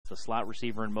The slot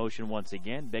receiver in motion once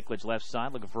again. Bikulege left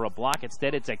side looking for a block.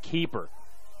 Instead, it's a keeper.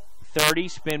 30,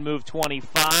 spin move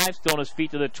 25, still on his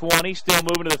feet to the 20, still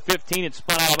moving to the 15 and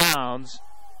spun out of bounds.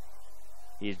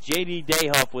 Is J.D.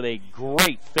 Dayhuff with a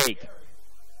great fake.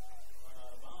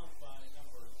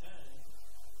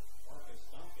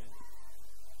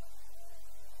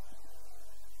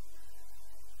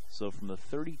 So from the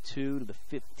 32 to the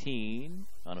 15,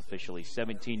 unofficially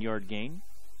 17-yard gain.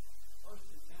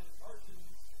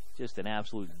 Just an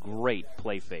absolute great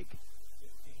play fake.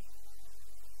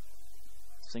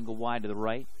 Single wide to the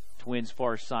right. Twins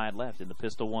far side left in the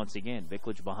pistol once again.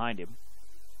 Bikulege behind him.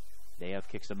 Dayhuff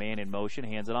kicks a man in motion,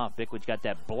 hands it off. Bikulege got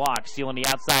that block, sealing the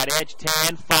outside edge.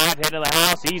 10, 5, head to the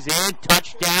house. He's in.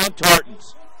 Touchdown,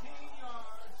 Tartans.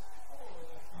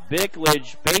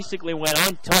 Bikulege basically went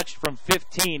untouched from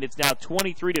 15. It's now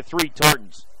 23-3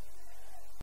 Tartans.